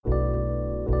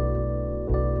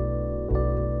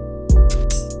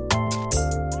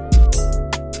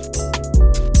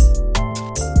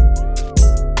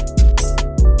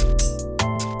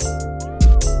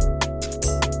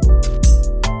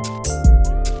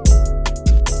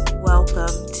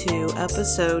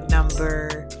episode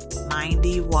number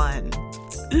 91.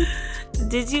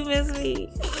 Did you miss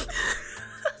me?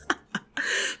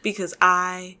 Because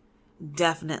I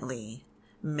definitely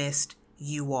missed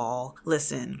you all.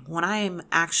 Listen, when I am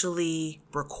actually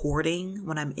recording,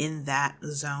 when I'm in that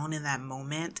zone, in that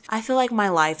moment, I feel like my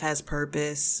life has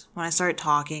purpose. When I start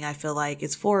talking, I feel like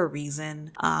it's for a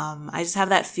reason. I just have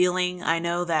that feeling. I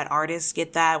know that artists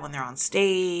get that when they're on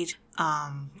stage.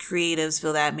 Creatives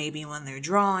feel that maybe when they're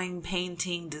drawing,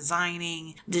 painting,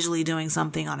 designing, digitally doing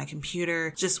something on a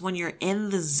computer. Just when you're in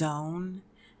the zone,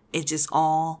 it just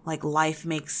all, like, life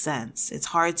makes sense. It's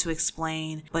hard to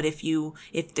explain, but if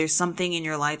there's something in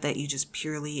your life that you just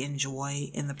purely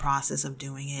enjoy in the process of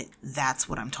doing it, that's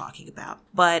what I'm talking about.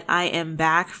 But I am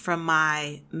back from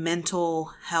my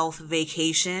mental health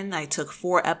vacation. I took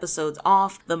 4 episodes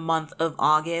off the month of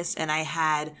August, and I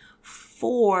had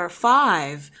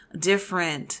 5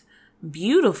 different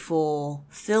beautiful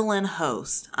fill-in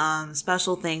hosts.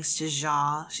 Special thanks to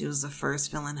Ja. She was the first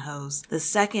fill-in host. The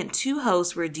second 2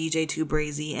 hosts were DJ Too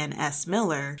Brazy and S.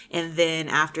 Miller. And then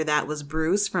after that was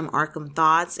Bruce from Arkham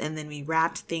Thoughts. And then we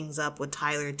wrapped things up with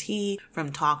Tyler T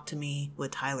from Talk to Me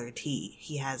with Tyler T.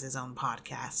 He has his own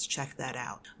podcast. Check that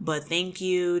out. But thank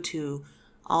you to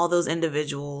all those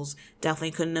individuals. Definitely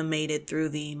couldn't have made it through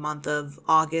the month of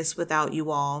August without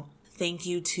you all. Thank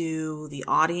you to the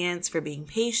audience for being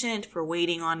patient, for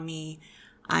waiting on me.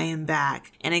 I am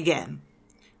back. And again,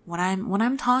 when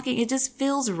I'm talking, it just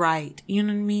feels right. You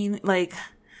know what I mean? Like,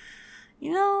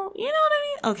 you know what I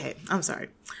mean? Okay, I'm sorry.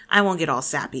 I won't get all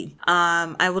sappy.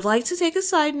 I would like to take a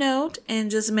side note and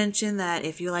just mention that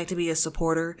if you like to be a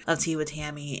supporter of Tea with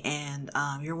Tammy and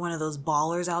you're one of those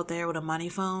ballers out there with a money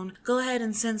phone, go ahead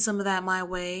and send some of that my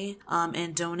way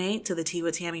and donate to the Tea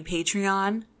with Tammy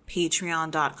Patreon.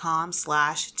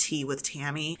 Patreon.com/Tea with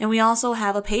Tammy. And we also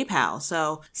have a PayPal.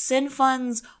 So send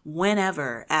funds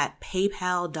whenever at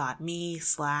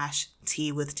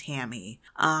paypal.me/Tea with Tammy.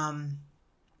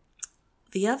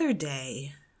 The other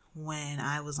day when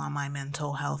I was on my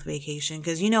mental health vacation,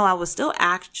 because I was still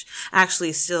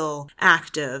actually still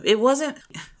active. It wasn't,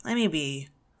 let me be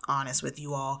honest with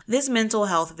you all. This mental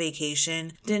health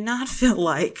vacation did not feel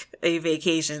like a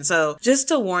vacation. So just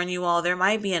to warn you all, there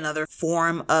might be another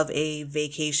form of a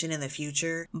vacation in the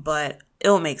future, but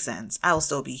it'll make sense. I will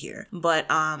still be here. But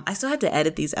I still had to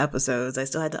edit these episodes. I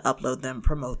still had to upload them,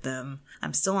 promote them.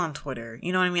 I'm still on Twitter.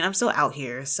 You know what I mean? I'm still out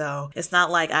here. So it's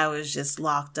not like I was just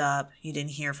locked up. You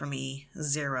didn't hear from me.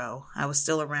 0. I was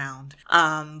still around.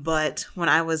 But when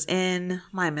I was in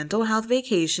my mental health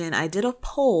vacation, I did a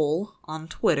poll on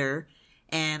Twitter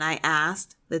and I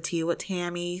asked the Tea with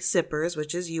Tammy sippers,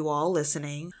 which is you all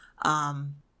listening,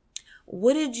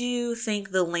 what did you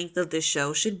think the length of this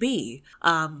show should be?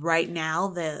 Right now,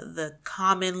 the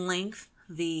common length,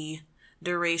 the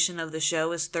duration of the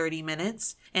show is 30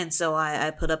 minutes. And so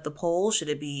I put up the poll. Should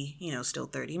it be, still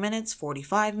 30 minutes,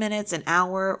 45 minutes, an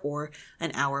hour, or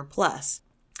an hour plus?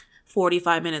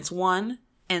 45 minutes won.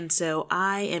 And so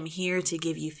I am here to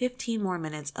give you 15 more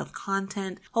minutes of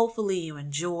content. Hopefully you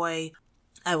enjoy.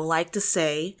 I would like to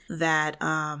say that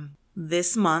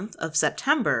this month of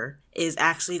September is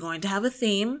actually going to have a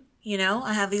theme.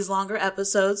 I have these longer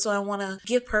episodes, so I want to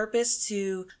give purpose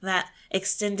to that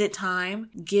extended time,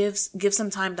 give some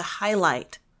time to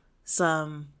highlight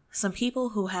some people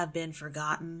who have been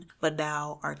forgotten, but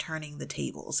now are turning the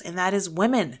tables. And that is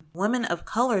women of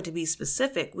color, to be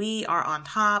specific. We are on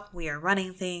top. We are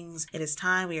running things. It is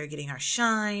time. We are getting our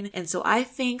shine. And so I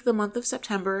think the month of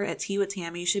September at Tea with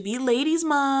Tammy should be Ladies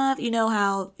Month. You know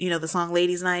how, the song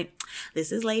Ladies Night?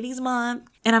 This is Ladies Month.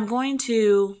 And I'm going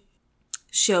to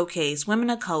showcase women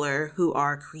of color who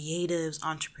are creatives,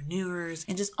 entrepreneurs,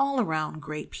 and just all around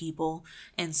great people.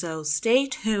 And so stay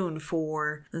tuned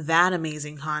for that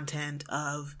amazing content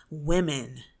of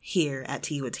women here at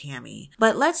Tea with Tammy.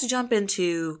 But let's jump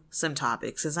into some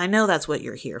topics, as I know that's what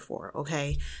you're here for,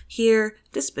 okay? Here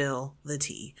to spill the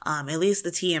tea. At least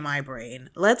the tea in my brain.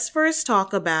 Let's first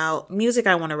talk about music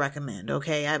I want to recommend,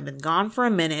 okay? I've been gone for a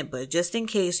minute, but just in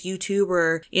case you two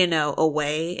were,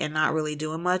 away and not really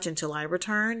doing much until I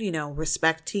returned,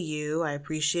 respect to you. I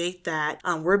appreciate that.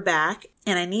 We're back.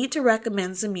 And I need to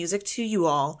recommend some music to you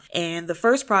all. And the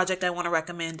first project I want to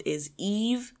recommend is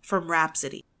Eve from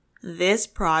Rhapsody. This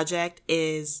project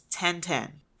is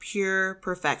 10/10, pure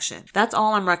perfection. That's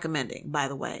all I'm recommending, by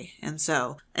the way. And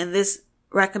so, in this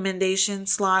recommendation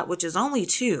slot, which is only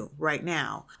 2 right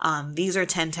now, these are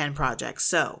 10/10 projects.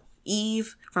 So,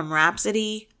 Eve from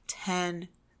Rhapsody,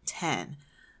 10/10.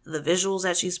 The visuals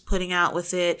that she's putting out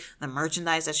with it, the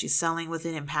merchandise that she's selling with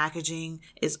it and packaging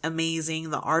is amazing.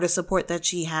 The artist support that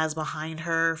she has behind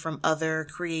her from other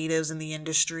creatives in the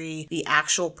industry, the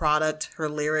actual product, her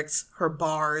lyrics, her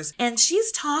bars. And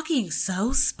she's talking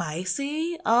so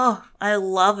spicy. Oh, I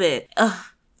love it.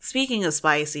 Speaking of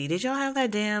spicy, did y'all have that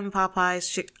damn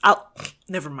Popeyes chick? Oh,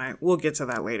 never mind. We'll get to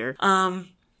that later.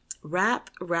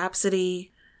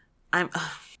 Rhapsody, I'm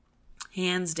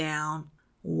hands down,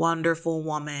 wonderful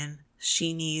woman.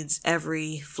 She needs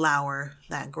every flower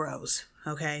that grows.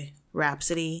 Okay.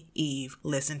 Rhapsody, Eve,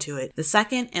 listen to it. The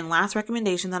second and last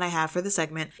recommendation that I have for the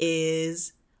segment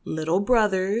is Little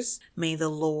Brothers, May the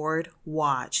Lord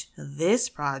Watch. This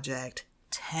project,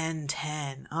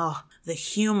 1010. Oh, the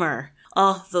humor.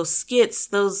 Oh, those skits,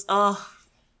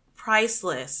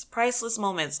 priceless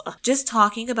moments. Just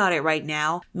talking about it right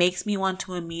now makes me want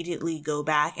to immediately go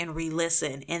back and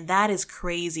re-listen. And that is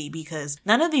crazy because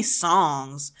none of these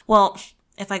songs, well,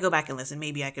 if I go back and listen,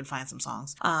 maybe I could find some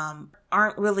songs,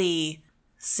 aren't really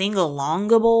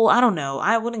sing-alongable. I don't know.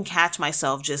 I wouldn't catch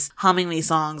myself just humming these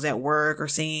songs at work or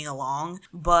singing along,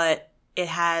 but it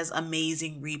has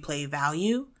amazing replay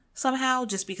value somehow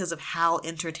just because of how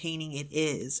entertaining it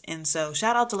is. And so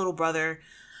shout out to Little Brother.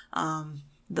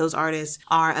 Those artists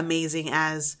are amazing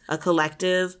as a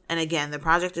collective. And again, the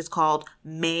project is called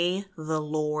May the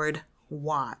Lord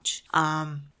Watch.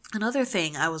 Another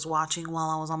thing I was watching while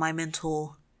I was on my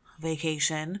mental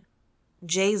vacation,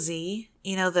 Jay-Z,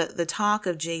 you know, the talk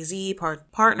of Jay-Z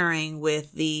partnering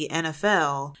with the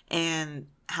NFL and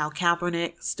how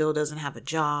Kaepernick still doesn't have a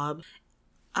job.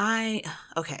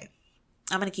 Okay.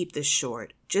 I'm going to keep this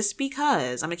short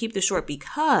because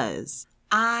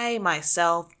I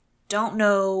myself don't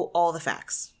know all the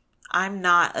facts. I'm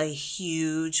not a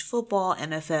huge football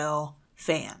NFL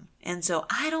fan. And so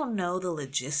I don't know the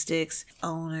logistics,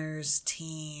 owners,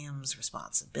 teams,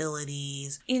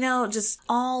 responsibilities, just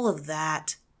all of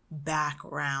that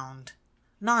background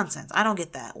nonsense. I don't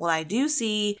get that. What I do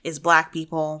see is Black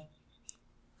people,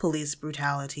 police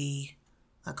brutality,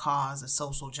 a cause of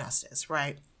social justice,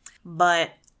 right?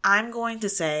 But I'm going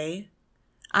to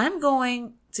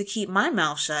keep my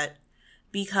mouth shut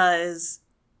because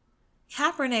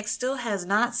Kaepernick still has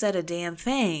not said a damn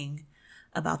thing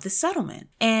about this settlement.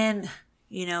 And,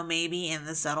 maybe in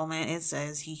the settlement it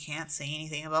says he can't say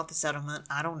anything about the settlement.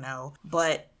 I don't know.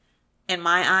 But in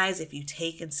my eyes, if you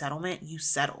take in settlement, you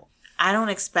settle. I don't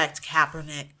expect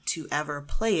Kaepernick to ever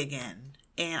play again.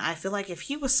 And I feel like if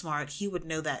he was smart, he would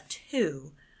know that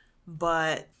too.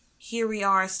 But here we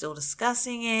are still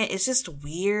discussing it. It's just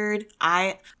weird.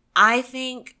 I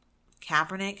think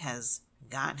Kaepernick has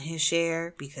gotten his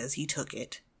share because he took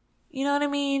it. You know what I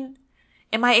mean?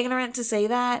 Am I ignorant to say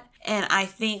that? And I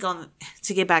think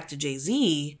to get back to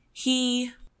Jay-Z,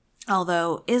 he,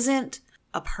 although isn't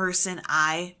a person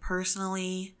I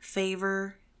personally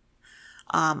favor,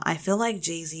 I feel like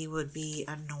Jay-Z would be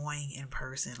annoying in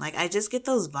person. Like, I just get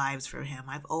those vibes from him.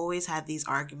 I've always had these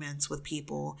arguments with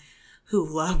people who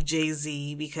love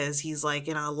Jay-Z because he's like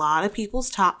in a lot of people's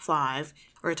top 5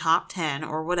 or top 10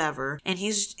 or whatever. And he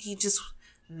just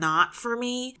not for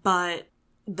me, but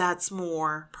that's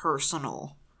more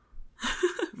personal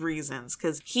reasons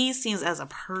because he seems as a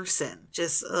person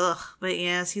just but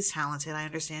yes, he's talented. I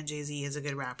understand Jay-Z is a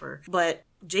good rapper, but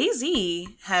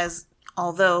Jay-Z has,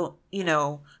 although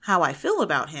how I feel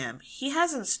about him, he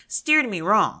hasn't steered me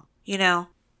wrong.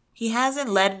 He hasn't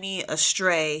led me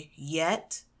astray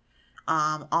yet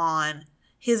on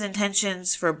his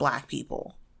intentions for Black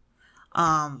people.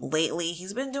 Lately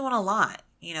he's been doing a lot,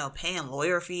 paying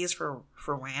lawyer fees for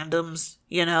randoms,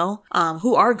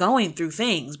 who are going through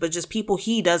things, but just people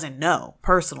he doesn't know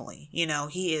personally.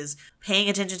 He is paying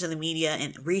attention to the media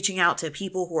and reaching out to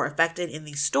people who are affected in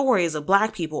these stories of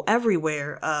Black people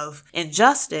everywhere of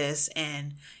injustice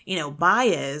and,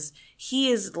 bias. He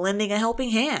is lending a helping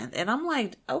hand. And I'm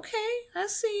like, okay, I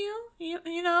see you.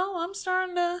 I'm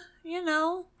starting to,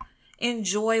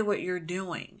 enjoy what you're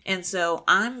doing. And so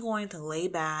I'm going to lay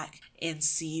back and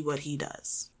see what he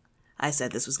does. I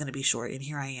said this was going to be short, and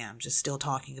here I am, just still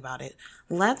talking about it.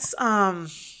 Let's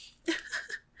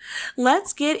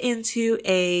get into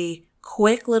a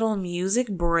quick little music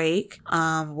break.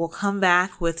 We'll come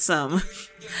back with some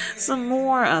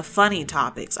more funny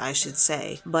topics, I should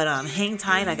say. But hang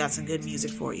tight, I got some good music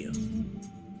for you.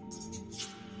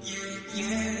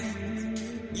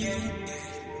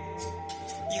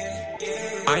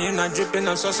 I am not dripping,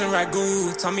 I'm saucing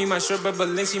ragu. Tommy my shirt, but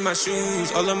Balenci my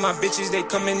shoes. All of my bitches, they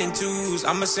coming in twos.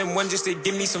 I'ma send one just to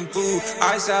give me some food.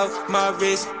 Eyes out, my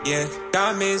wrist, yeah.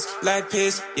 Diamonds like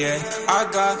piss, yeah. I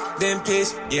got them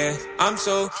piss, yeah. I'm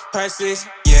so priceless,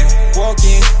 yeah.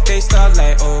 Walking they start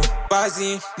like, oh,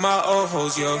 Bazzi, my old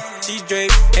hoes, yo. She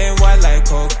Drake and white like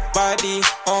coke. Body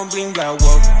on bling like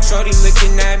whoa. Shorty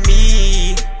looking at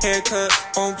me, haircut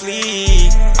on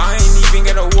fleek. I ain't even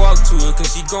gotta walk to her,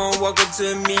 cause she gon' walk up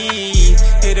to me.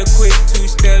 Hit a quick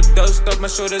two-step, dust up my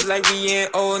shoulders like we in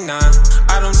 09.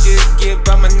 I don't just give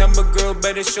out my number, girl,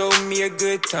 better show me a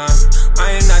good time.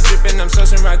 I ain't not drippin', I'm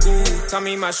saucing ragu.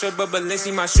 Tommy my shirt, but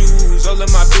Balenci my shoes. All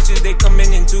of my bitches, they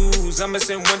coming in twos. I'ma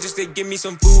send one just to give me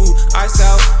some food. Ice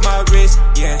out my wrist,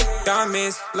 yeah.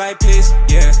 Diamonds like piss,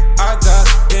 yeah. I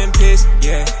got them pissed,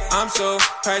 yeah. I'm so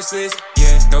priceless,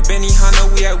 yeah. No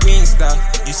Benihana, we at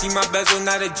Wingstop. You see my bezel,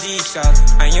 not a G-Shock.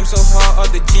 I am so hard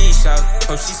on the G-Shock.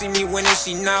 Hope she see me winning,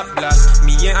 she not blocked.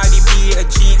 Me and IDB a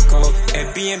cheat code.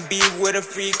 At B&B with a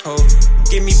freak hoe.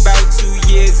 Give me about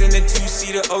 2 years in a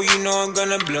two-seater, oh, you know I'm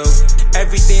gonna blow.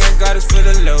 Everything I got is for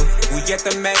the low. We get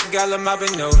the Met Gala,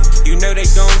 Mabino. You know they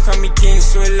gon' call me king,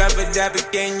 soy lava da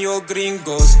pequeño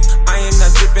gringos. I am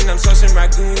not drippin', I'm saucing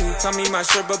ragu. Tommy my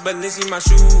shirt, but Balenci my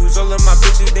shoes. All of my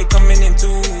bitches, they coming in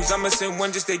twos. I'ma send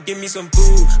one just to give me some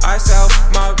food. Ice out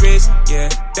my wrist, yeah.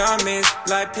 Diamonds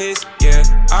like piss, yeah.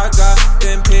 I got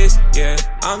them pissed, yeah.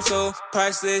 I'm so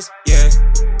priceless, yeah.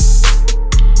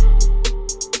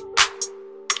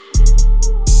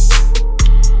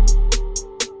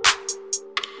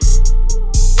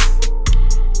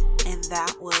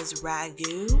 That was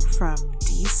Ragu from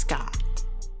D. Scott.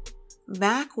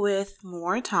 Back with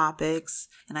more topics,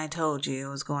 and I told you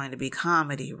it was going to be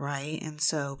comedy, right? And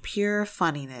so pure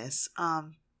funniness.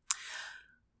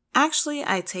 Actually,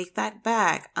 I take that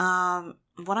back.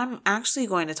 What I'm actually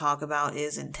going to talk about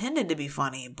is intended to be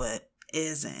funny, but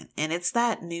isn't. And it's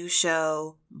that new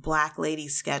show, Black Lady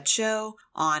Sketch Show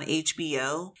on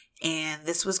HBO. And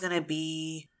this was going to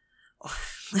be...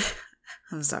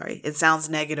 I'm sorry. It sounds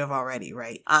negative already,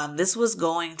 right? This was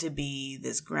going to be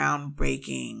this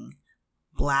groundbreaking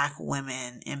Black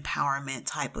women empowerment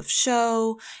type of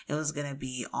show. It was going to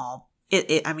be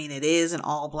it is an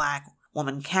all Black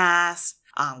woman cast,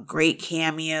 great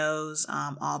cameos,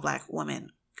 all Black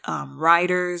women,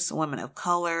 writers, women of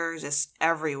color, just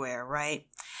everywhere, right?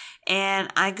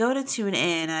 And I go to tune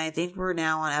in. I think we're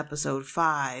now on episode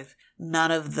 5.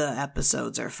 None of the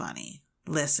episodes are funny.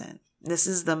 Listen. This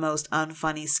is the most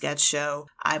unfunny sketch show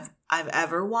I've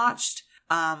ever watched.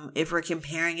 If we're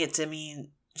comparing it to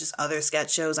just other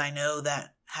sketch shows I know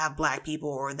that have Black people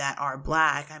or that are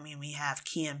Black. I mean, we have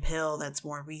Key and Peele, that's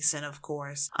more recent, of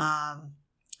course.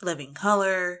 Living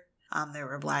Color. There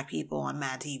were Black people on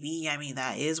Mad TV. I mean,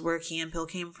 that is where Key and Peele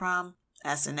came from.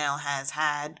 SNL has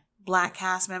had Black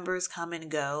cast members come and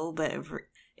go, but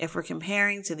if we're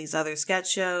comparing to these other sketch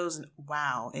shows,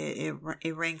 wow,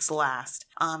 it ranks last.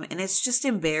 And it's just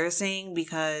embarrassing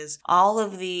because all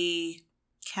of the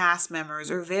cast members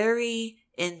are very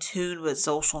in tune with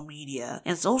social media.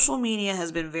 And social media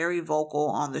has been very vocal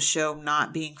on the show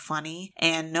not being funny,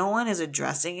 and no one is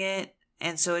addressing it.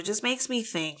 And so it just makes me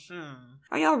think,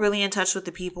 are y'all really in touch with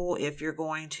the people if you're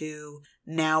going to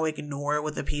now ignore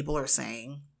what the people are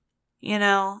saying? You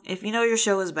know, if you know your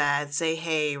show is bad, say,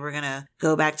 hey, we're going to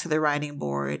go back to the writing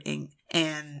board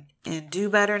and do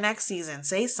better next season.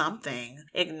 Say something.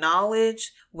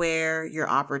 Acknowledge where your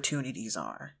opportunities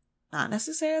are. Not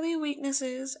necessarily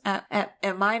weaknesses.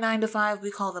 At my 9 to 5, we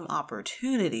call them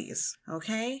opportunities.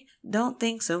 Okay? Don't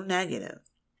think so negative.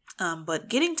 But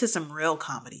getting to some real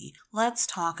comedy, let's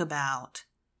talk about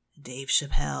Dave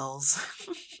Chappelle's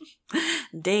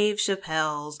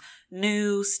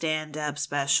new stand-up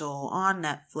special on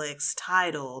Netflix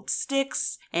titled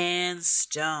Sticks and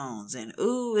Stones. And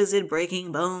ooh, is it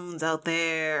breaking bones out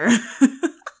there?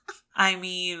 I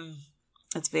mean,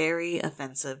 it's very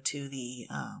offensive to the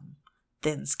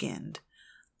thin-skinned,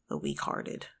 the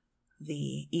weak-hearted,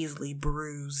 the easily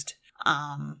bruised.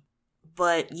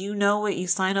 But you know what you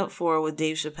sign up for with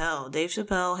Dave Chappelle. Dave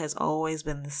Chappelle has always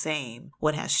been the same.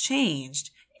 What has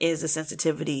changed is the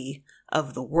sensitivity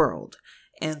of the world.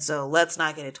 And so let's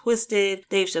not get it twisted.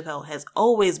 Dave Chappelle has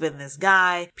always been this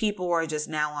guy. People are just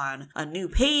now on a new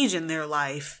page in their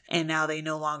life, and now they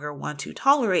no longer want to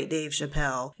tolerate Dave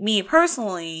Chappelle. Me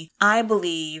personally, I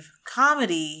believe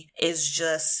comedy is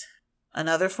just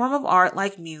another form of art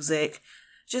like music,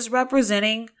 just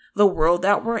representing the world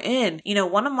that we're in. You know,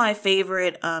 one of my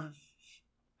favorite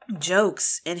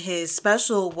jokes in his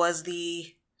special was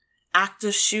the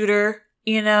active shooter,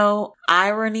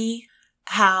 irony.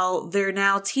 How they're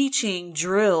now teaching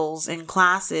drills and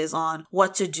classes on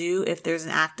what to do if there's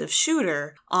an active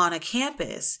shooter on a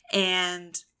campus,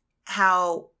 and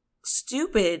how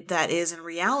stupid that is in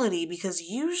reality, because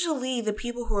usually the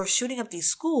people who are shooting up these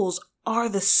schools are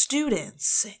the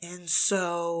students. And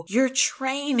so you're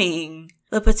training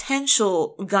the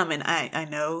potential gunman, I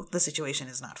know the situation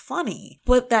is not funny,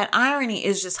 but that irony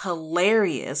is just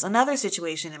hilarious. Another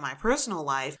situation in my personal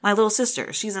life, my little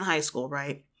sister, she's in high school,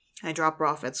 right? I drop her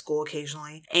off at school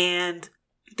occasionally, and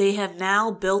they have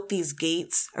now built these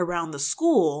gates around the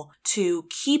school to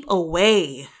keep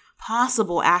away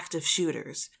possible active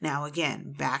shooters. Now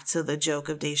again, back to the joke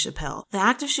of Dave Chappelle. The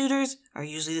active shooters are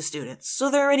usually the students. So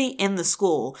they're already in the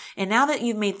school. And now that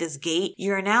you've made this gate,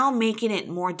 you're now making it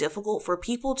more difficult for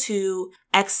people to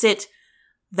exit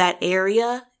that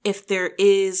area if there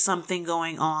is something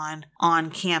going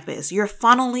on campus. You're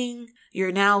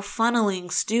now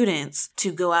funneling students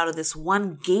to go out of this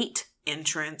one gate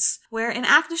entrance where an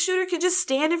active shooter could just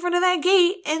stand in front of that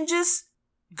gate and just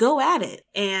go at it.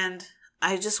 And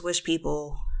I just wish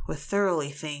people would thoroughly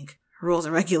think rules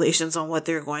and regulations on what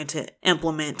they're going to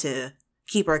implement to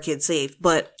keep our kids safe.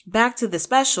 But back to the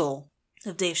special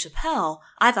of Dave Chappelle,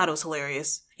 I thought it was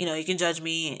hilarious. You know, you can judge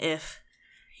me if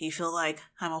you feel like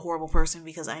I'm a horrible person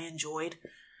because I enjoyed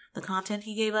the content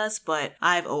he gave us, but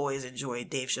I've always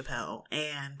enjoyed Dave Chappelle.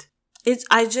 And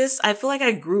I feel like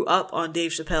I grew up on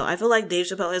Dave Chappelle. I feel like Dave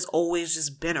Chappelle has always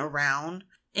just been around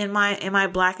in my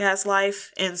black ass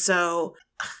life. And so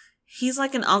he's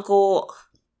like an uncle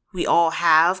we all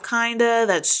have, kinda,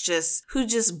 who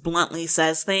just bluntly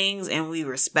says things and we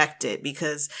respect it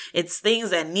because it's things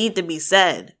that need to be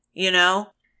said, you know?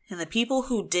 And the people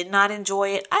who did not enjoy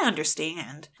it, I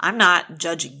understand. I'm not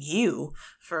judging you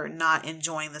for not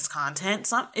enjoying this content.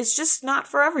 It's just not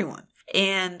for everyone.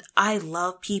 And I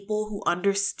love people who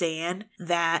understand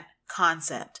that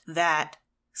concept, that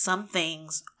some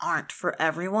things aren't for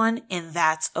everyone, and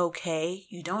that's okay.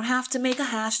 You don't have to make a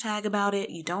hashtag about it.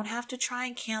 You don't have to try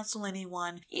and cancel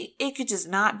anyone. It could just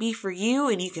not be for you,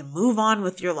 and you can move on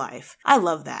with your life. I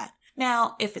love that.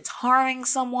 Now, if it's harming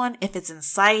someone, if it's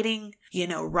inciting,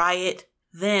 riot,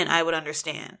 then I would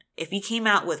understand. If he came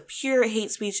out with pure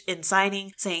hate speech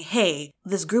inciting, saying, hey,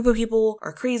 this group of people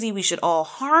are crazy, we should all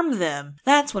harm them,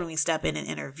 that's when we step in and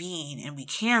intervene, and we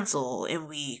cancel, and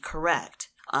we correct.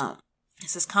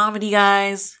 This is comedy,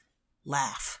 guys.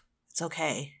 Laugh. It's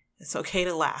okay. It's okay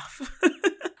to laugh.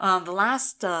 The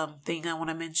last thing I want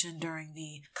to mention during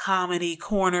the comedy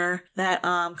corner that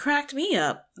cracked me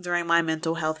up during my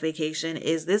mental health vacation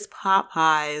is this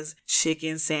Popeyes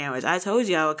chicken sandwich. I told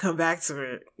you I would come back to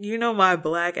it. You know my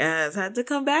black ass had to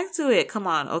come back to it. Come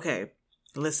on. Okay.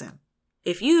 Listen.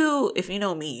 If you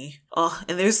know me,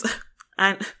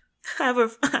 and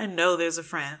I know there's a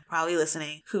friend probably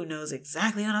listening who knows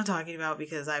exactly what I'm talking about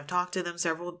because I've talked to them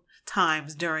several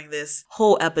times during this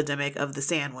whole epidemic of the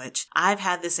sandwich. I've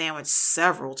had this sandwich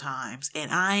several times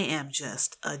and I am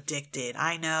just addicted.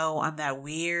 I know I'm that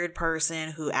weird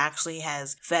person who actually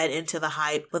has fed into the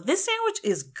hype, but this sandwich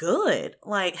is good.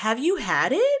 Like, have you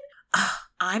had it?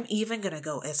 I'm even gonna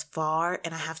go as far,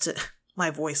 and my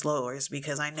voice lowers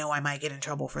because I know I might get in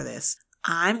trouble for this.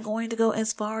 I'm going to go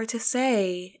as far to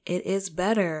say it is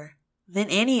better than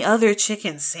any other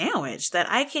chicken sandwich that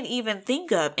I can even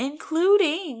think of,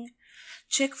 including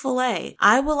Chick-fil-A.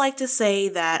 I would like to say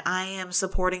that I am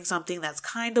supporting something that's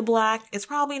kind of black. It's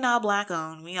probably not black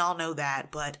owned. We all know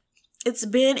that, but it's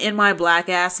been in my black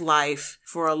ass life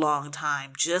for a long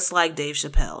time, just like Dave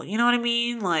Chappelle. You know what I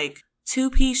mean? Like,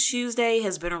 Two-Piece Tuesday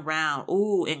has been around.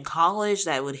 Ooh, in college,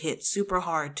 that would hit super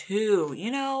hard too.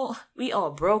 We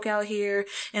all broke out here.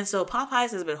 And so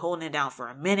Popeyes has been holding it down for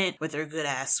a minute with their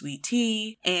good-ass sweet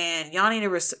tea. And y'all need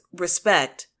to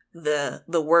respect the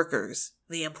workers,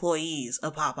 the employees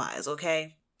of Popeyes,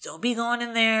 okay? Don't be going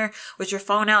in there with your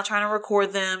phone out trying to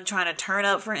record them, trying to turn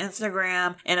up for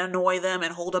Instagram and annoy them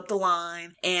and hold up the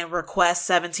line and request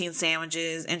 17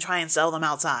 sandwiches and try and sell them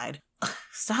outside.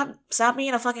 Stop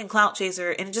being a fucking clout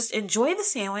chaser and just enjoy the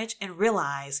sandwich and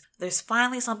realize there's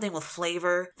finally something with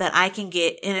flavor that I can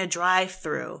get in a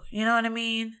drive-thru. You know what I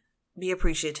mean? Be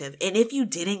appreciative. And if you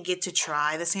didn't get to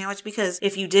try the sandwich, because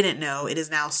if you didn't know, it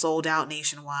is now sold out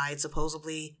nationwide.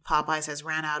 Supposedly, Popeyes has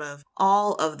ran out of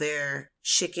all of their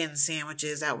chicken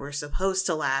sandwiches that were supposed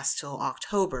to last till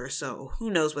October. So who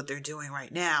knows what they're doing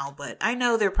right now. But I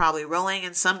know they're probably rolling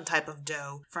in some type of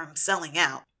dough from selling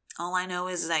out. All I know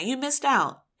is that you missed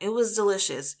out. It was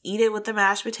delicious. Eat it with the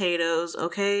mashed potatoes,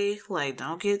 okay? Like,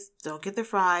 don't get the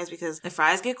fries because the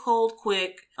fries get cold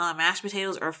quick. Mashed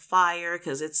potatoes are fire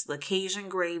because it's the Cajun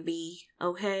gravy,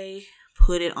 okay?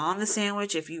 Put it on the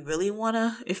sandwich if you really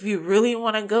wanna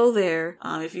go there.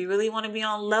 If you really wanna be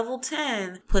on level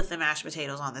 10, put the mashed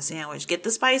potatoes on the sandwich. Get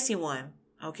the spicy one.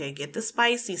 Okay, get the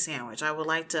spicy sandwich. I would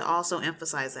like to also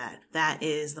emphasize that. That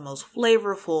is the most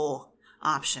flavorful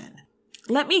option.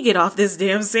 Let me get off this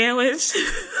damn sandwich.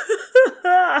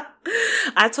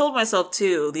 I told myself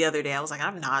too the other day, I was like,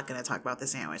 I'm not going to talk about the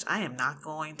sandwich. I am not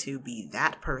going to be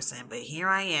that person. But here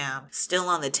I am, still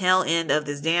on the tail end of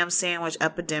this damn sandwich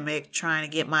epidemic, trying to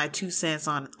get my 2 cents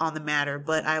on the matter.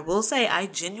 But I will say I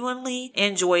genuinely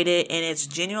enjoyed it, and it's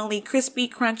genuinely crispy,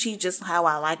 crunchy, just how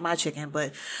I like my chicken.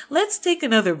 But let's take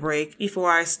another break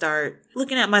before I start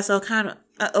looking at myself kind of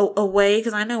away,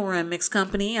 because I know we're in mixed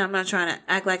company. I'm not trying to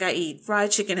act like I eat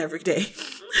fried chicken every day.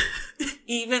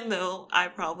 Even though I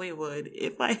probably would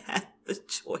if I had the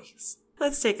choice.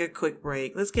 Let's take a quick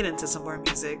break. Let's get into some more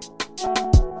music.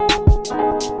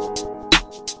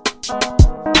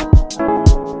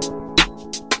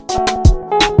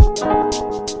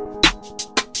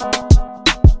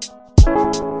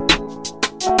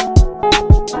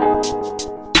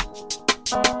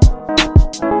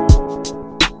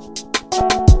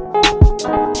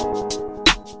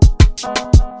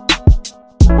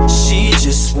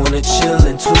 Chill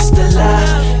and twist the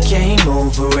lie. Came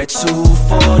over at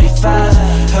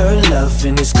 2:45. Her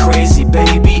loving is crazy,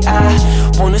 baby.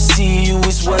 I wanna see you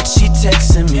is what she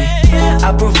texting me.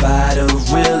 I provide a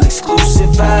real exclusive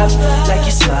vibe. Like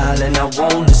you're smiling, I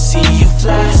wanna see you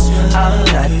fly. I'm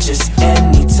not just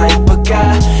any type of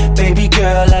guy. Baby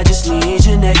girl, I just need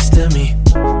you next to me.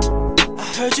 I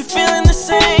heard you feeling the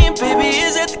same, baby,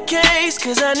 is that the case?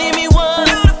 Cause I need me one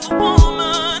beautiful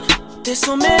woman. There's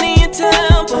so many in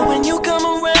town, but when you come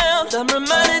around, I'm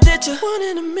reminded that you're one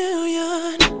in a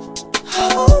million.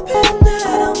 Hoping that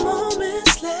our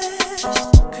moments last,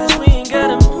 cause we ain't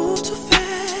gotta move too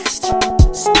fast.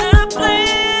 Stop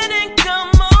playing and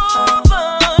come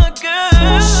over,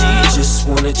 girl. She just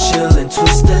wanna chill and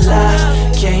twist the lie.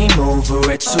 Came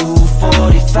over at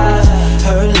 2:45.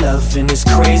 Her loving is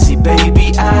crazy,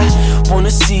 baby. I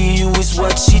wanna see you is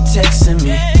what she texting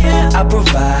me. I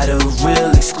provide a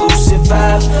real exclusive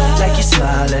vibe. Like you're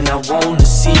smiling, I wanna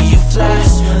see you fly.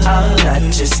 I'm not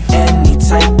just any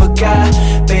type of guy.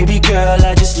 Baby girl,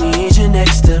 I just need you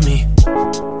next to me.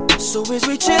 So as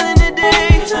we chillin'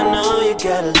 today, cause I know you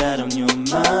got a lot on your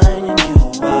mind, and you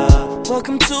are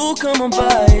welcome to come on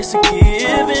by, it's a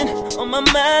given. On my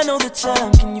mind all the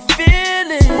time, can you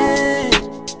feel it?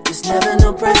 There's never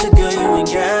no pressure, girl, you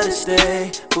ain't gotta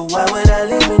stay. But why would I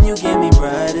leave when you give me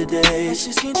brighter days? I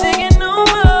just can't take it no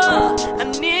more, I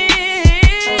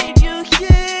need you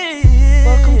here.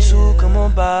 Welcome to come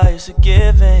on by, it's a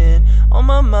given. On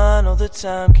my mind all the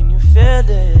time, can you feel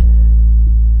it?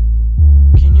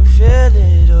 Can you feel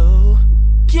it, oh?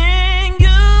 Can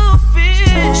you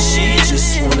feel it? She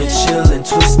just wanna chill and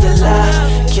twist the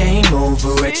lie. Came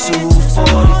over at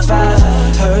 2:45.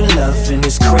 Her loving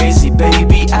is crazy,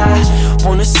 baby. I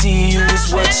wanna see you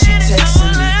is what she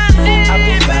texting me. I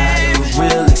provide a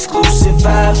real exclusive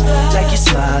vibe. Like you're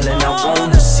smiling, I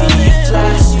wanna see you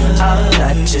fly. I'm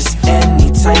not just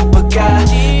any type of guy.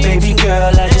 Baby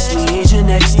girl, I just need you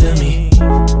next to me.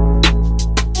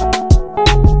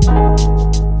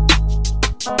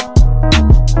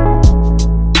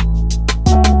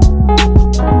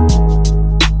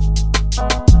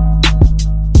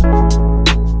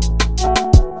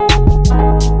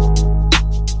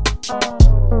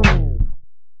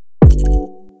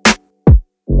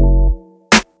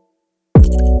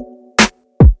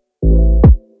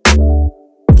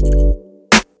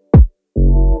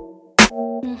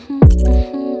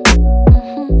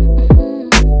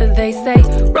 They say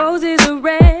roses are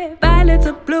red, violets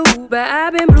are blue, but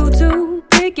I've been blue too.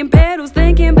 Picking petals,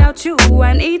 thinking about you.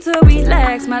 I need to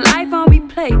relax, my life on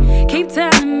replay. Keep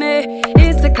telling me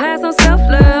it's a class on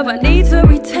self-love. I need to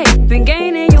retake, been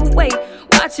gaining your weight,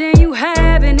 watching you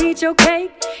have and eat your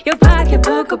cake. Your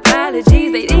pocketbook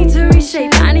apologies, they need to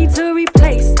reshape. I need to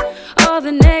replace all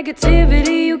the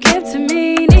negativity you give to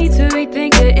me. Need to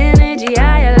rethink the energy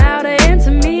I allow to enter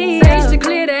me. Sage to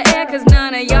clear the air, cause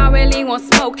none of y'all really want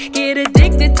smoke. Get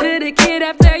addicted to the kid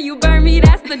after you burn me,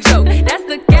 that's the joke. That's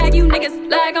the gag, you niggas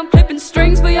like I'm clipping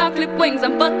strings for y'all clip wings.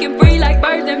 I'm fucking free like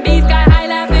birds and bees, sky high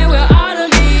laughing with all of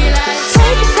me. Like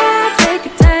take a shot, take a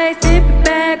taste, tip it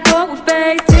back, go with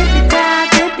face, tip it down,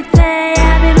 tip it tay.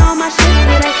 I've been on my shit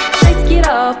today. Shake it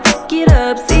off, pick it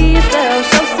up, see yourself,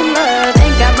 show some love.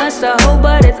 Ain't got much to hold,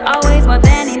 but it's always more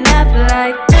than enough.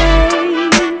 Like hey,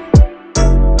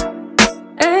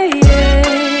 hey, yeah.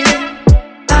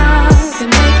 I've been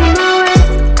making my way,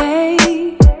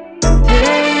 hey,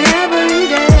 today and every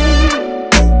day.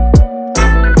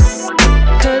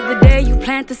 Cause the day you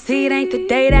plant the seed ain't the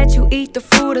day that you eat the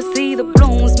fruit or see the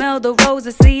bloom. Smell the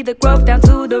roses, see the growth down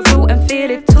to the root and feel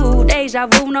it too. Deja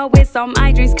vu, know it's all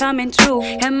my dreams coming true.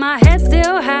 And my head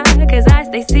still high, cause I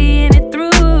stay seeing it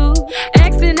through.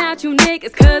 Xing out you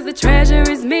niggas, cause the treasure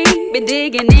is me. Been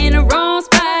digging in the wrong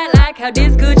spot, like how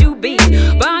this could you be?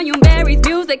 Volume berries,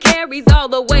 that carries all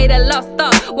the way that lost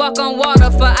thought. Walk on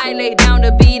water for I lay down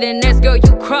the beat and next girl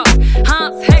you cross.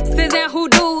 Humps, hexes, and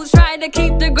hoodoos try to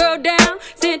keep the girl down.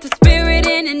 Sent a spirit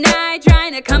in the night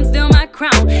trying to come steal my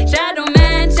crown. Shadow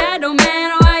man,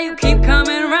 why you keep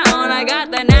coming around? I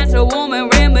got the natural woman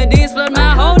remedies, flood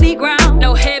my holy ground.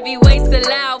 No heavyweights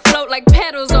allowed, float like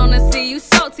petals on the sea. You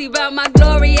salty about my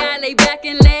glory, I lay back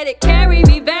and let it carry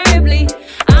me variably.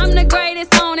 I'm the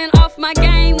greatest on and off my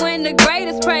game when the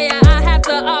greatest prayer I have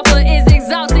to offer is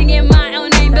exalting in my own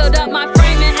name. Build up my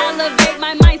frame and elevate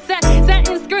my mindset,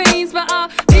 setting screens for all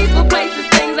people, places,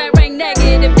 things that rank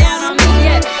negative down on me.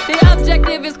 Yet the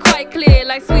objective is quite clear,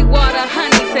 like sweet water,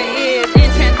 honey to ears.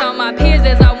 Entrance on my peers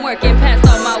as I'm working past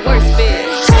all my worst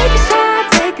fears. Take a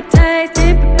shot, take a taste,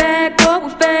 tip it back, go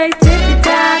with face, tip it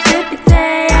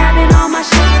tay. I've been on my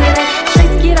shit today.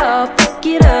 Shake it off, fuck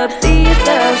it up, see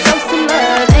yourself, show some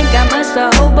love. Ain't got much to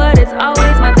hold, but it's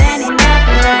always my Danny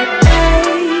laughing like, hey,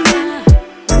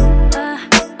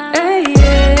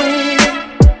 yeah.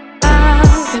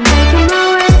 I've been making my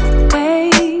way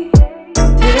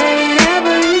today and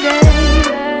every day.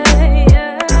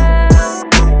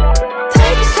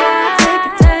 Take a shot, take a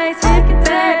taste, take a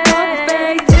take, go with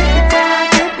face,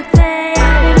 tip it tay.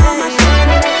 I've been on my shit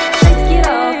today. Shake it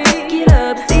off, pick it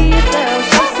up, see yourself,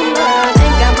 show some love.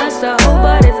 Ain't got much to hold,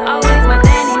 but it's always my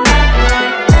Danny laughing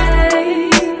like, hey,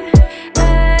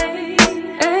 yeah.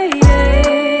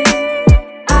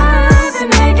 I've been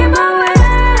making my way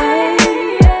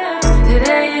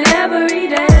today and every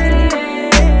day.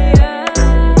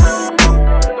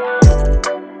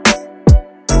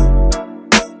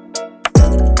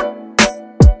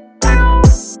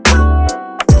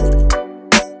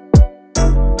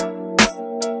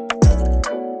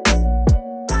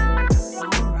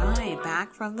 All right,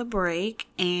 back from the break,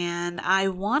 and I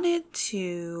wanted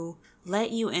to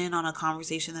let you in on a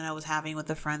conversation that I was having with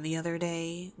a friend the other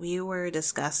day. We were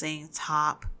discussing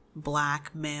top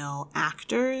black male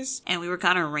actors, and we were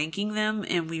kind of ranking them,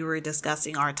 and we were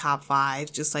discussing our top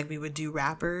 5 just like we would do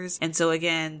rappers. And so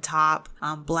again, top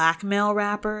black male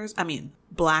actors.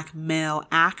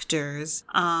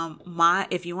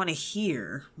 If you want to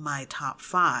hear my top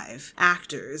 5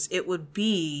 actors, it would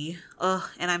be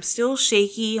and I'm still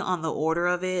shaky on the order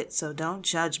of it, so don't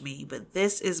judge me, but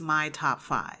this is my top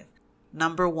 5.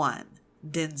 Number 1,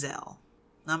 Denzel.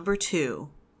 Number 2,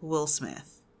 Will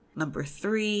Smith. Number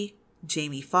 3,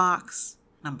 Jamie Foxx.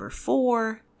 Number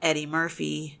 4, Eddie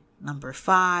Murphy. Number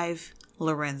 5,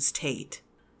 Larenz Tate.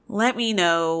 Let me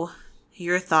know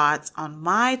your thoughts on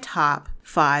my top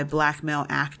 5 black male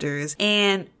actors,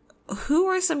 and who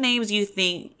are some names you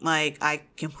think like I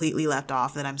completely left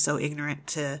off that I'm so ignorant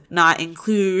to not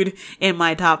include in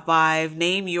my top 5.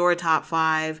 Name your top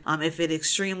 5. If it's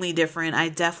extremely different, I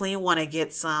definitely want to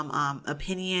get some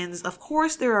opinions. Of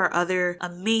course, there are other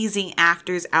amazing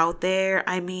actors out there.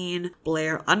 I mean,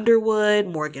 Blair Underwood,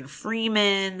 Morgan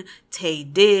Freeman, Taye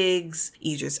Diggs,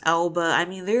 Idris Elba.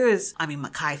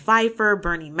 Mekhi Phifer,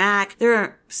 Bernie Mac. There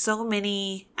are so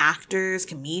many actors,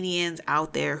 comedians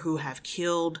out there who have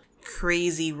killed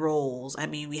crazy roles. I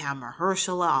mean, we have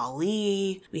Mahershala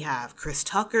Ali, we have Chris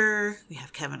Tucker, we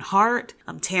have Kevin Hart,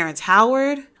 Terrence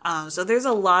Howard. So there's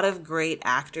a lot of great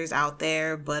actors out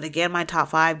there. But again, my top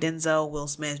 5, Denzel, Will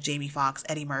Smith, Jamie Foxx,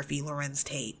 Eddie Murphy, Larenz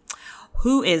Tate.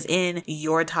 Who is in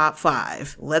your top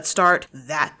 5? Let's start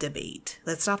that debate.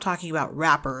 Let's stop talking about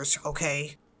rappers,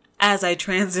 okay? As I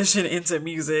transition into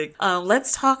music,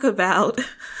 let's talk about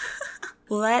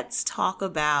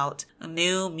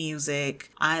new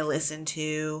music I listen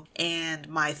to and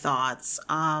my thoughts.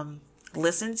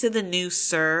 Listen to the new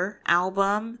Sir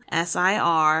album,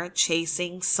 SIR.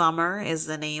 Chasing Summer is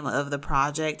the name of the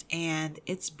project, and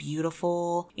it's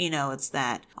beautiful. It's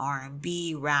that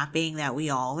R&B rapping that we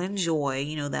all enjoy.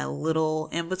 That little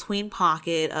in-between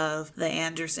pocket of the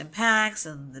Anderson .Paaks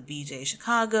and the BJ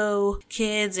Chicago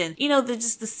kids, and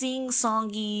just the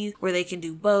sing-songy where they can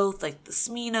do both, like the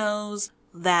Sminos.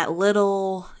 That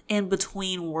little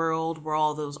in-between world where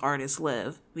all those artists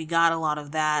live. We got a lot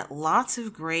of that. Lots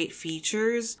of great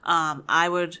features. I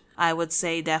would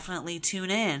say definitely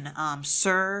tune in.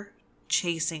 Sir,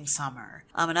 Chasing Summer.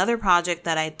 Another project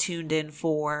that I tuned in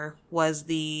for was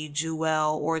the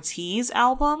Joell Ortiz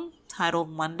album titled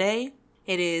Monday.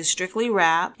 It is strictly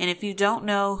rap, and if you don't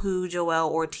know who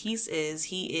Joell Ortiz is,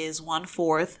 he is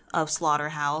 1/4 of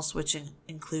Slaughterhouse, which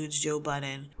includes Joe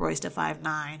Budden, Royce da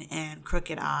 5'9", and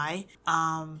Crooked I.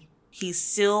 He's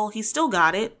still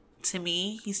got it to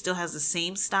me. He still has the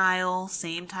same style,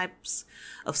 same types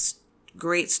of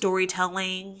great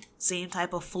storytelling, same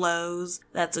type of flows.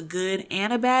 That's a good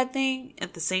and a bad thing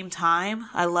at the same time.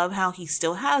 I love how he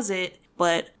still has it,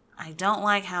 but I don't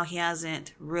like how he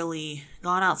hasn't really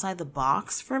gone outside the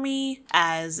box for me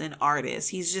as an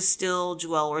artist. He's just still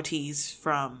Joell Ortiz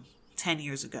from 10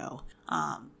 years ago,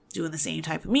 doing the same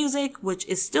type of music, which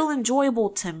is still enjoyable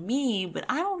to me, but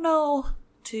I don't know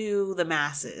to the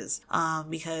masses,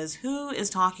 because who is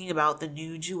talking about the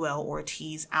new Joell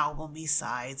Ortiz album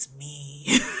besides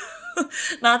me?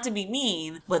 Not to be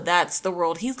mean, but that's the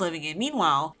world he's living in.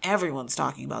 Meanwhile, everyone's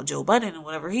talking about Joe Budden and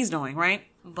whatever he's doing, right?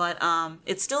 But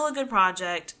it's still a good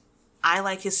project. I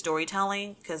like his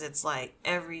storytelling because it's like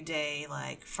everyday,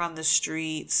 like from the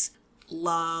streets,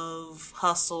 love,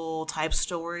 hustle type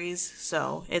stories.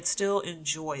 So it's still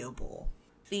enjoyable.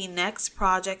 The next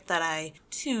project that I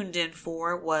tuned in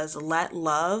for was Let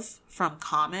Love from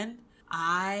Common.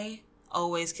 I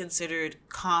always considered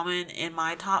Common in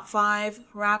my top 5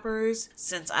 rappers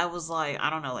since I was like, I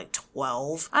don't know, like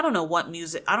 12. I don't know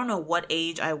what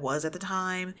age I was at the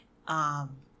time.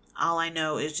 All I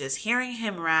know is just hearing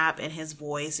him rap and his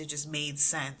voice, it just made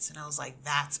sense. And I was like,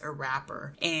 that's a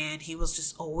rapper. And he was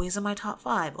just always in my top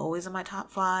 5, always in my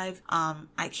top 5.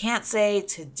 I can't say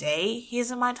today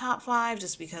he's in my top 5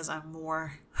 just because I'm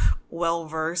more well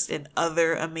versed in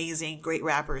other amazing great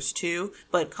rappers too.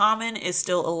 But Common is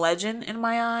still a legend in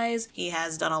my eyes. He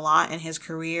has done a lot in his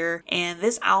career. And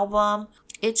this album,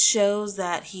 it shows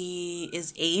that he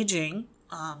is aging,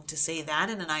 to say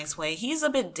that in a nice way. He's a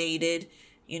bit dated.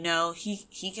 You know,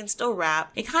 he can still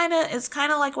rap. It's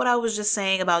kind of like what I was just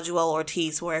saying about Joell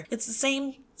Ortiz, where it's the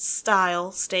same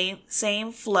style,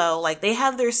 same flow. Like they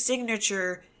have their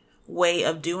signature way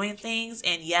of doing things.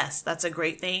 And yes, that's a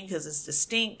great thing because it's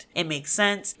distinct. It makes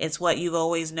sense. It's what you've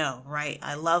always known, right?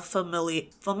 I love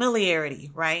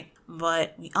familiarity, right?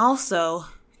 But we also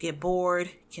get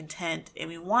bored, content, and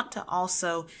we want to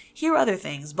also hear other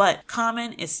things. But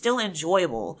Common is still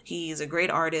enjoyable. He's a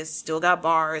great artist, still got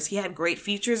bars. He had great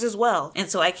features as well. And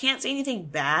so I can't say anything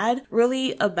bad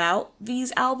really about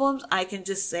these albums. I can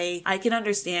just say I can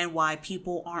understand why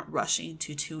people aren't rushing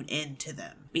to tune into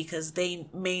them because they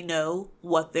may know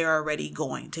what they're already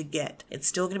going to get. It's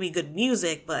still going to be good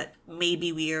music, but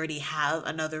maybe we already have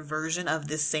another version of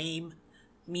the same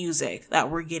music that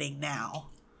we're getting now.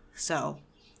 So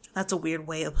that's a weird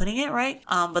way of putting it, right?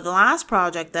 But the last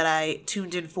project that I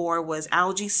tuned in for was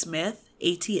Algie Smith,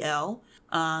 ATL.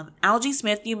 Algie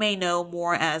Smith, you may know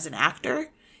more as an actor.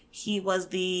 He was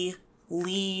the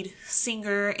lead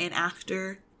singer and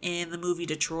actor in the movie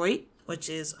Detroit, which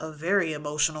is a very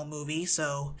emotional movie.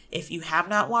 So if you have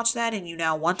not watched that and you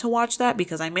now want to watch that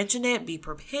because I mentioned it, be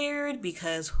prepared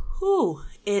because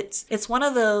it's one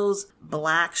of those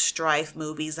black strife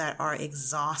movies that are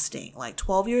exhausting. Like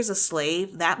 12 Years a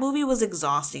Slave, that movie was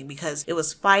exhausting because it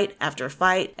was fight after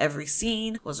fight. Every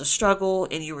scene was a struggle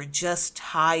and you were just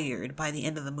tired by the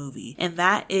end of the movie. And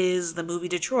that is the movie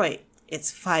Detroit. It's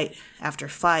fight after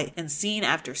fight and scene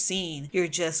after scene. You're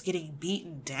just getting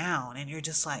beaten down and you're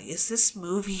just like, is this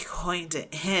movie going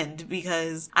to end?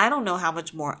 Because I don't know how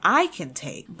much more I can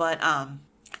take. But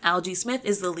Algie Smith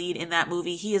is the lead in that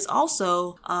movie. He is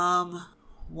also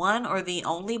one or the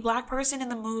only black person in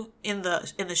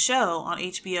the show on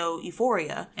HBO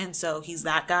Euphoria. And so he's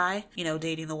that guy, you know,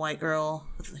 dating the white girl.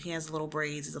 He has little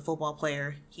braids. He's a football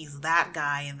player. He's that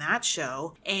guy in that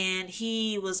show. And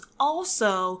he was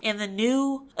also in the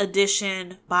new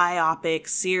edition biopic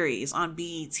series on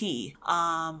BET.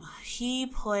 He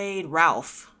played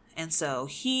Ralph. And so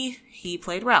he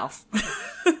played Ralph.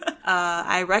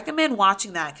 I recommend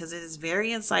watching that because it is very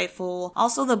insightful.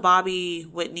 Also, the Bobby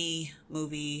Whitney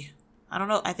movie. I don't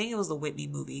know. I think it was the Whitney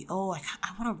movie. Oh, I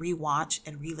want to rewatch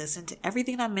and re-listen to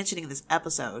everything I'm mentioning in this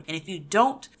episode. And if you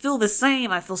don't feel the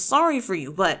same, I feel sorry for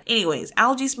you. But anyways,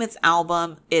 Algie Smith's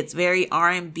album, it's very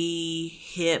R&B,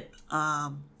 hip,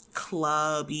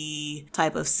 clubby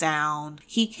type of sound.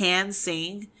 He can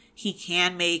sing. He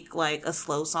can make like a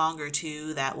slow song or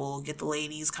two that will get the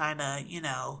ladies kind of, you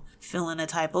know, feeling a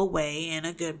type of way in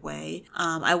a good way.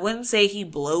 I wouldn't say he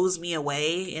blows me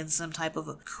away in some type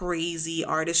of crazy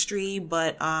artistry,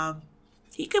 but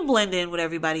he can blend in with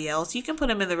everybody else. You can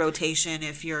put him in the rotation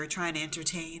if you're trying to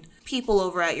entertain people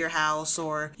over at your house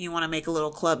or you want to make a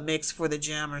little club mix for the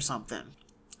gym or something.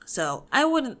 So I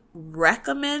wouldn't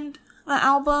recommend the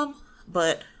album,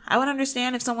 but I would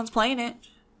understand if someone's playing it.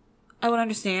 I would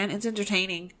understand. It's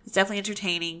entertaining. It's definitely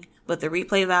entertaining. But the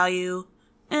replay value,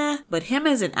 But him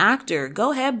as an actor,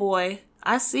 go ahead, boy.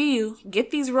 I see you.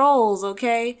 Get these roles,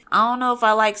 okay? I don't know if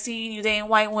I like seeing you dating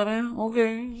white women,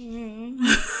 okay?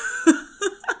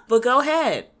 But go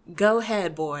ahead. Go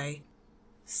ahead, boy.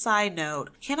 Side note,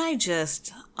 let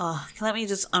me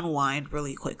just unwind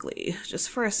really quickly. Just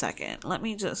for a second. Let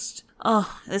me just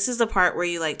Oh, this is the part where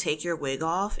you like take your wig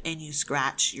off and you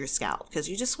scratch your scalp because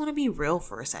you just want to be real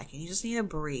for a second. You just need to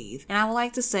breathe. And I would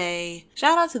like to say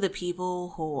shout out to the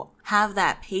people who have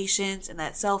that patience and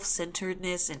that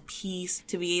self-centeredness and peace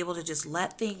to be able to just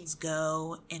let things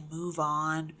go and move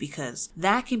on, because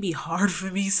that can be hard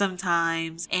for me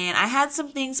sometimes. And I had some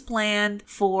things planned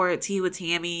for Tea with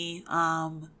Tammy.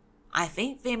 I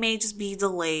think they may just be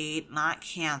delayed, not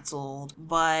canceled,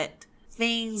 but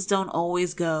things don't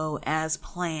always go as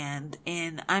planned.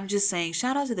 And I'm just saying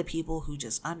shout out to the people who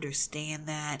just understand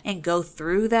that and go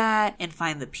through that and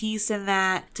find the peace in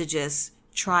that to just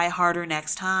try harder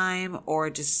next time, or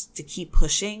just to keep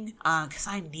pushing, because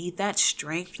I need that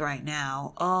strength right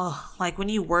now. Oh, like when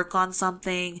you work on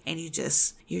something and you're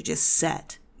just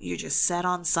set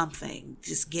on something,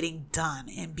 just getting done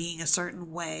and being a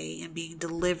certain way and being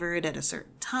delivered at a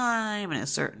certain time and a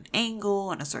certain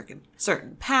angle and a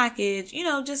certain package,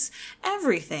 just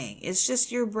everything. It's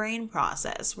just your brain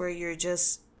process where you're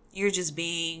just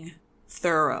being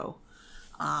thorough.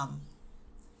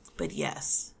 But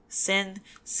yes, send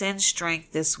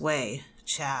strength this way,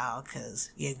 child,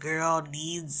 because your girl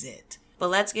needs it. But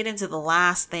let's get into the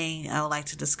last thing I would like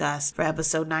to discuss for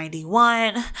episode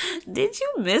 91. Did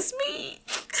you miss me?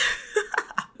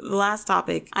 The last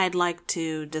topic I'd like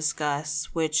to discuss,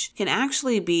 which can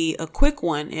actually be a quick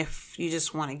one if you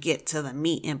just want to get to the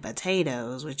meat and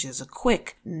potatoes, which is a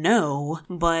quick no.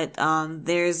 But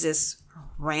there's this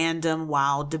random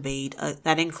wild debate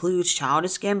that includes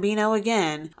Childish Gambino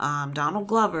again, Donald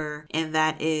Glover, and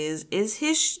that is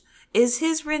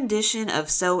his rendition of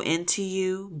So Into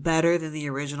You better than the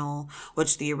original,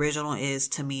 which the original is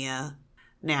Tamia?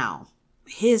 Now,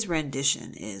 his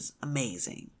rendition is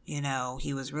amazing.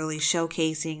 He was really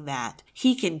showcasing that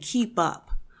he can keep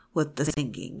up with the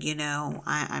singing.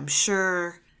 I'm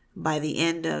sure by the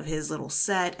end of his little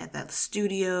set at that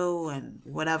studio and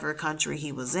whatever country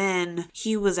he was in,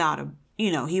 he was out of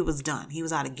he was done. He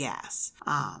was out of gas.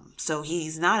 So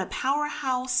he's not a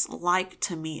powerhouse like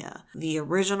Tamia. The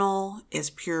original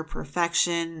is pure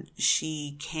perfection.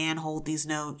 She can hold these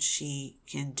notes. She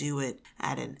can do it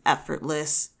at an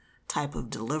effortless type of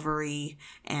delivery.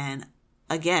 And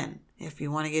again, if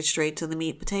you want to get straight to the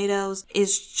meat potatoes,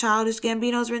 is Childish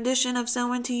Gambino's rendition of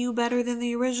So Into You better than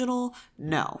the original?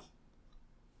 No.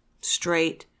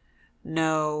 Straight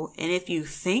no. And if you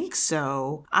think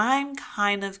so, I'm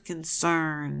kind of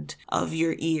concerned of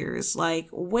your ears. Like,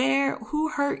 who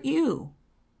hurt you?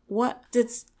 What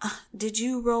did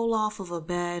you roll off of a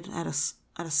bed at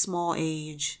a small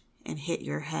age and hit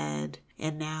your head,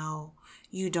 and now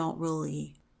you don't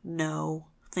really know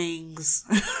things?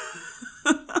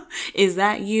 Is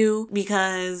that you?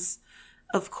 Because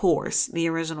of course the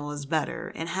original is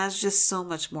better and has just so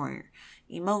much more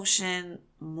emotion,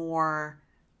 more,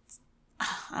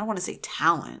 I don't want to say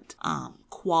talent,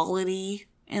 quality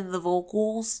in the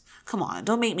vocals. Come on,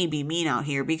 don't make me be mean out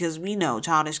here, because we know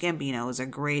Childish Gambino is a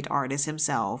great artist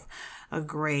himself, a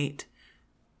great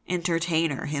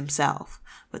entertainer himself.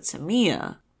 But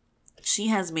Tamia, she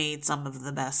has made some of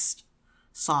the best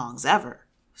songs ever.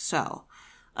 So,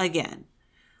 again,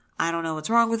 I don't know what's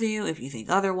wrong with you if you think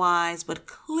otherwise, but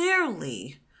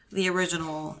clearly the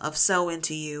original of So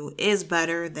Into You is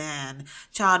better than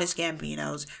Childish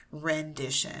Gambino's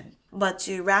rendition. But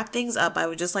to wrap things up, I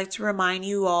would just like to remind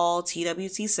you all,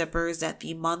 TWT Sippers, that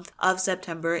the month of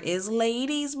September is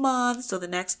Ladies Month. So the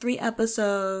next 3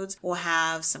 episodes will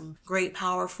have some great,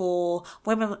 powerful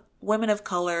women of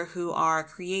color who are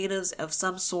creatives of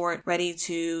some sort, ready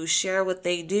to share what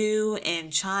they do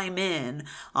and chime in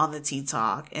on the Tea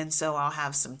Talk. And so I'll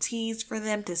have some teas for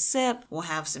them to sip. We'll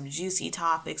have some juicy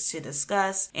topics to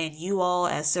discuss, and you all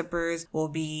as sippers will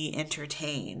be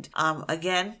entertained.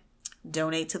 Again,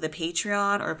 donate to the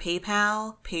Patreon or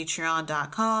PayPal,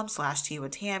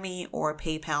 patreon.com/teawithtammy or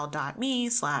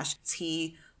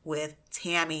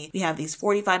paypal.me/teawithtammy. We have these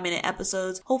 45-minute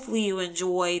episodes. Hopefully you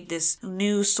enjoyed this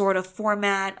new sort of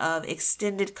format of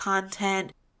extended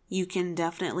content. You can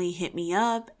definitely hit me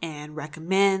up and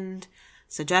recommend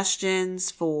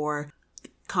suggestions for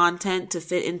content to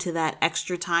fit into that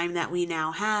extra time that we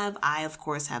now have. I, of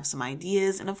course, have some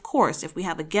ideas. And of course, if we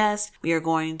have a guest, we are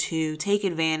going to take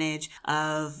advantage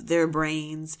of their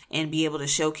brains and be able to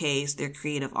showcase their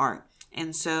creative art.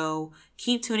 And so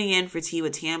keep tuning in for Tea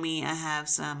with Tammy. I have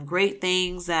some great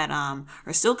things that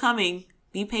are still coming.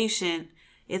 Be patient.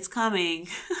 It's coming.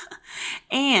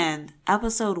 And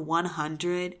episode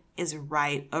 100 is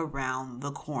right around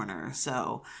the corner.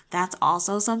 So that's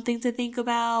also something to think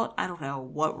about. I don't know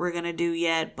what we're going to do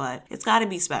yet, but it's got to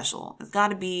be special. It's got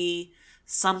to be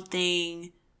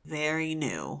something very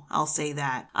new. I'll say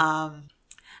that.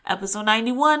 Episode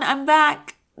 91, I'm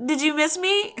back. Did you miss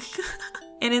me?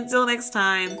 And until next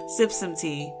time, sip some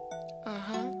tea.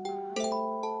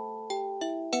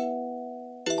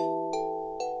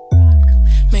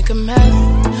 Make a mess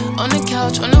on the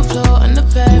couch, on the floor, on the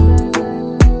bed,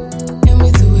 and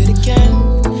we do it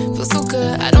again. Feel so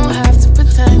good, I don't have to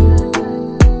pretend.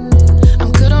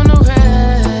 I'm good on the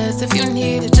rest. If you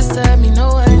need it, just let me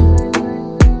know when.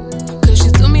 'Cause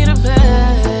you do me the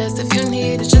best. If you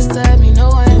need it, just let me know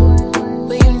when.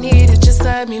 When you need it, just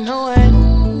let me know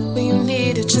when. When you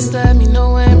need it, just let me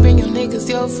know when. Bring your niggas,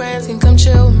 your friends, can come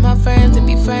chill with my friends and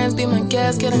be friends, be my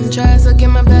guest, get undressed. I get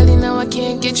my belly now, I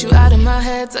can't get you out of my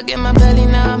head. I get my belly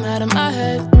now, I'm out of my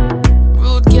head.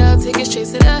 Rude girl, take it straight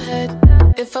to the head.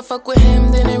 If I fuck with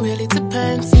him, then it really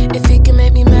depends. If he can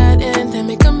make me mad and then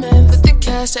make amends with the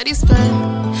cash that he spent,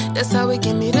 that's how he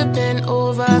give me the bend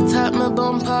over. Top my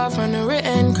bumper from the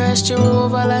written, crashed your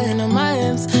over, lying on my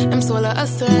ends. I'm swallow a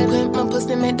scent, whip my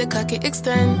pussy, make the cocky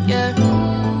extend, yeah.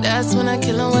 That's when I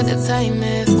kill him with the time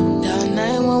is. Down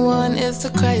 911 is the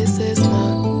crisis,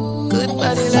 no. Good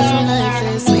body left from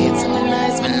lifeless. Sweet to my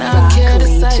nights, but now I care the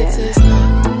sights is no.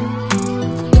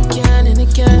 Again and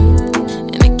again,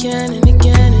 and again and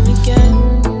again and again.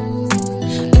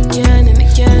 Again and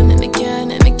again and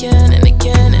again and again and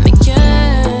again and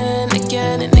again.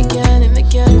 Again and again and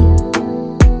again.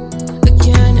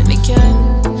 Again and again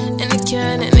and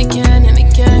again and again and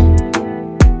again.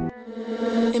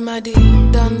 In my D,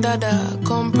 done dada,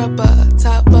 come proper.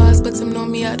 Top boss, but him know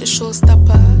me at the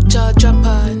showstopper. Jaw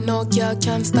dropper, no girl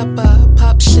can't stop her.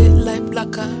 Pop shit like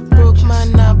blocker, broke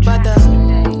man not bother.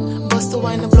 Bust the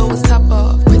wine, the blow his top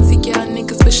off. Pretty girl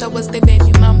niggas wish I was their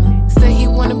baby mama. Say he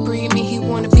wanna breed me, he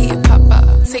wanna be a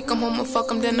papa. Take him home and fuck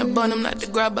him, then I burn him, not the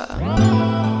grabber.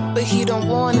 But he don't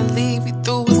wanna leave, he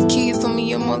threw his keys on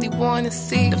me, I'm only wanna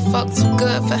see. The fuck too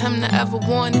good for him to ever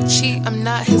wanna cheat. I'm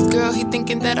not his girl, he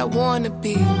thinking that I wanna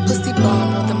be. Pussy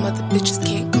bomb, all them other bitches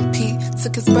can't compete.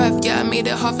 Took his breath, yeah, I made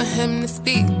it hard for him to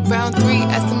speak. Round 3,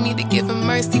 asking me to give him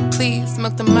mercy, please.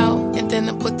 Milked him out, and then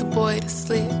I put the boy to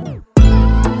sleep.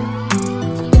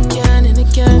 Again and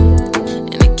again,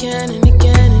 and again and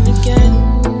again and again.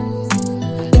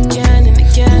 Again and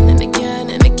again and again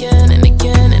and again and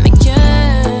again and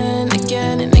again.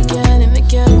 Again and again and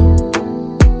again.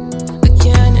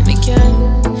 Again and again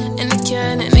and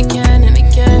again and again and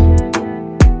again.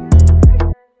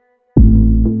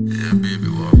 Yeah, baby,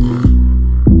 what going?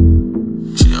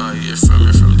 She ain't hear from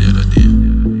me from the other day.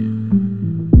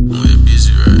 We're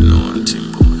busy right now on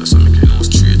Timbo. That's what make you know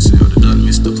straight to you. The dad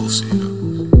missed the pussy, you know.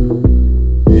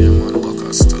 Yeah, man, back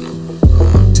and stand up.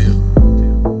 I'm here.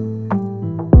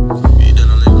 Me then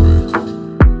I'll let break.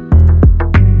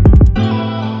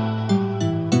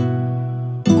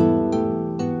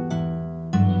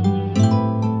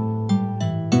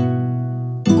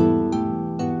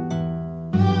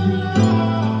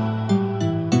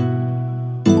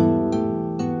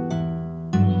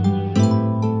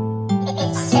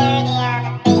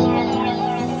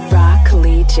 Rock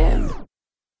Legion.